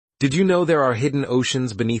Did you know there are hidden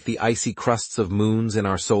oceans beneath the icy crusts of moons in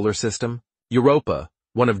our solar system? Europa,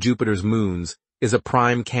 one of Jupiter's moons, is a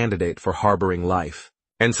prime candidate for harboring life.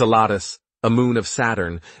 Enceladus, a moon of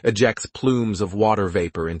Saturn, ejects plumes of water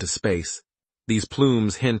vapor into space. These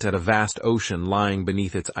plumes hint at a vast ocean lying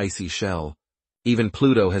beneath its icy shell. Even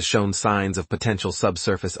Pluto has shown signs of potential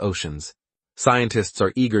subsurface oceans. Scientists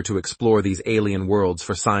are eager to explore these alien worlds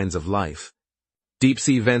for signs of life.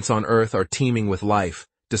 Deep-sea vents on Earth are teeming with life,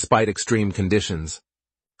 despite extreme conditions.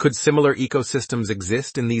 Could similar ecosystems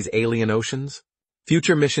exist in these alien oceans?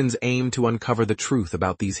 Future missions aim to uncover the truth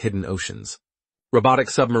about these hidden oceans. Robotic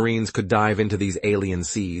submarines could dive into these alien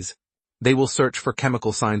seas. They will search for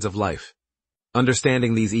chemical signs of life.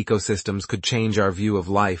 Understanding these ecosystems could change our view of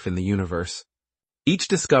life in the universe. Each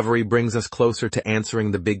discovery brings us closer to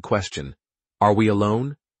answering the big question: are we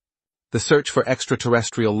alone? The search for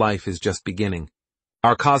extraterrestrial life is just beginning.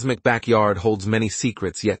 Our cosmic backyard holds many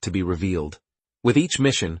secrets yet to be revealed. With each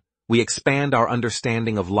mission, we expand our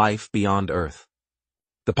understanding of life beyond Earth.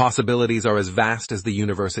 The possibilities are as vast as the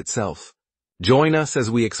universe itself. Join us as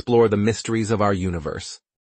we explore the mysteries of our universe.